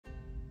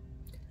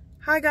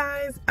Hi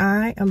guys,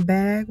 I am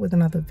back with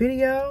another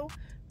video.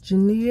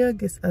 Jania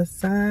gets a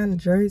signed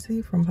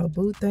jersey from her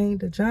boo thing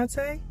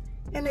Dejounte,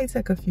 and they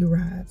take a few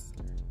rides.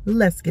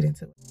 Let's get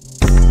into it.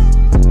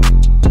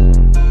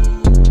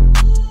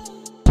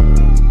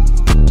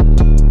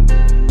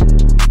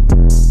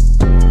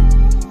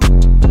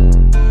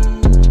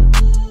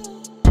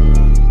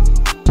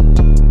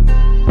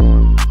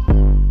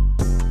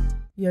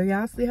 Yo,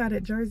 y'all see how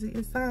that jersey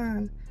is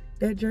signed?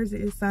 That jersey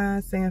is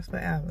signed saying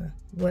forever.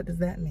 What does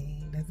that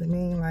mean? Does it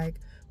mean like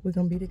we're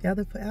gonna be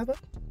together forever?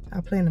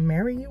 I plan to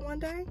marry you one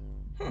day?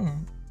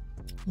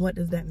 What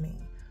does that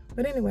mean?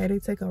 But anyway, they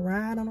take a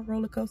ride on a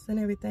roller coaster and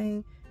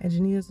everything, and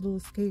Jania's a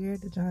little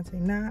scared, Dejounte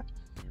not.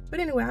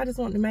 But anyway, I just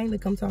want to mainly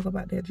come talk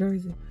about that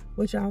jersey.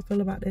 What y'all feel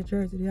about that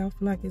jersey? Do y'all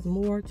feel like it's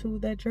more to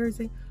that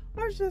jersey?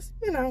 Or it's just,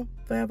 you know,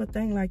 forever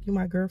thing like you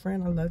my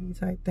girlfriend, I love you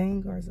type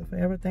thing? Or is it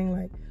forever thing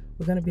like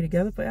we're gonna be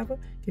together forever,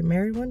 get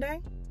married one day?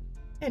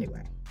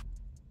 Anyway,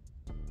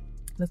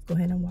 let's go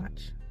ahead and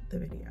watch the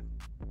video.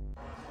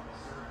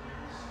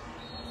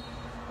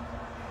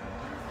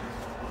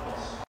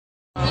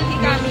 He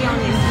got me on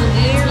this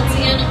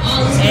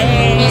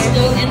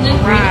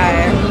and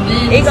ride.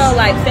 It go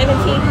like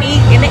 17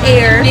 feet in the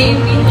air.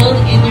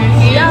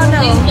 Y'all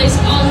know.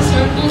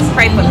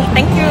 Pray for me.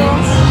 Thank you.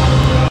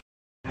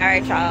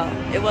 Alright, y'all.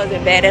 It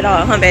wasn't bad at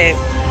all, huh, babe?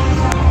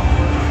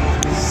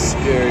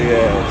 Scary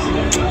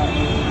ass.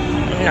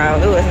 No,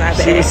 it was not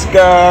bad. She was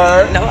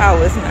scared. No, I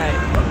was not.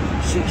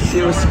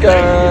 She was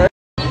scared.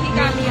 He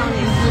got me on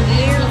this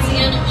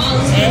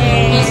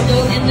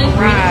and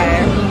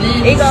ride.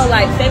 It go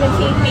like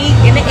 17 feet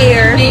in the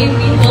air.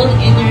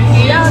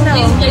 Y'all know.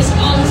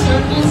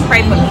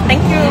 Pray for me.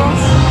 Thank you.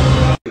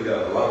 We got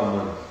a lot of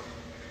money.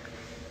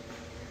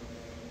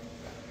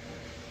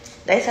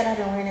 They said I've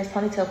been wearing this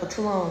ponytail for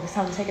too long. It's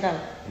time to take it out.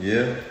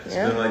 Yeah? It's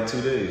been like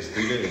 2 days,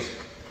 3 days.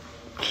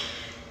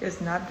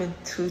 It's not been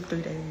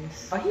 2-3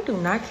 days. Oh, he do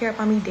not care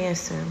about me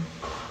dancing.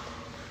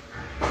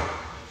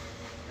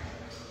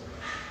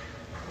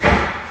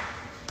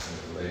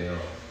 Lay down.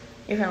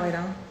 You can lay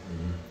down.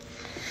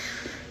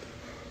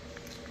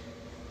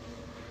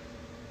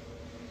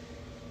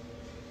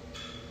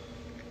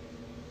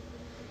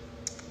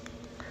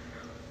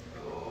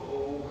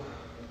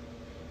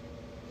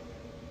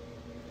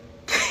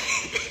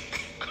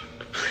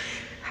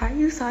 How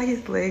you saw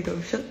his leg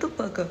go? Shut the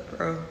fuck up,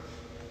 bro.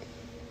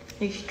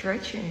 He's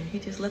stretching. He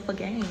just left a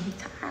game. He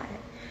tired.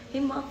 He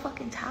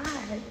motherfucking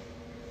tired.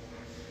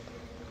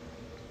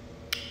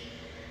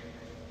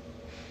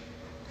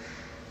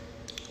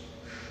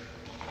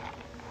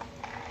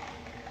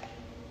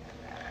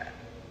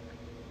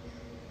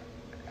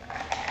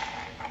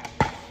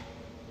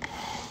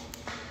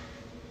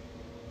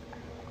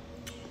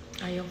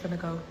 Are you finna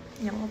go?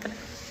 Yeah, I'm finna.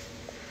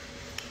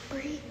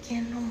 3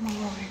 in the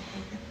morning.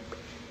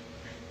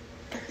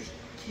 3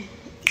 in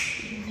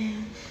the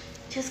evening.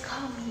 Just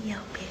call me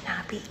up and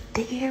I'll be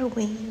there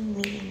when you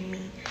need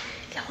me.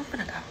 Yeah, I'm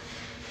finna go.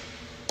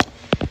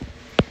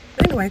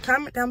 Anyway,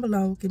 comment down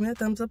below, give me a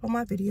thumbs up on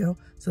my video,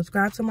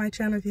 subscribe to my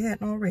channel if you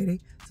hadn't already,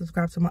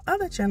 subscribe to my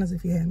other channels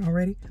if you hadn't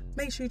already.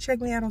 Make sure you check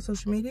me out on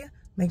social media.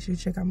 Make sure you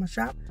check out my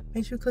shop.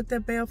 Make sure you click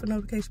that bell for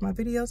notification of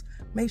my videos.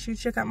 Make sure you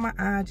check out my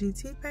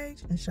IGT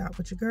page and shop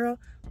with your girl.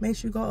 Make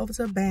sure you go over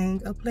to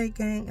Bang, a Play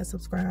Gang, and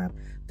subscribe.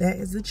 That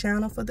is the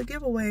channel for the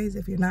giveaways.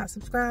 If you're not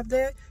subscribed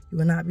there, you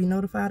will not be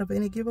notified of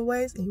any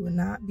giveaways, and you will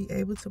not be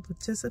able to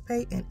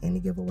participate in any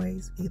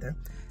giveaways either.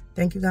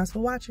 Thank you guys for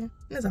watching,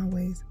 and as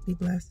always, be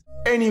blessed.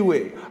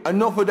 Anyway,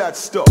 enough of that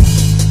stuff.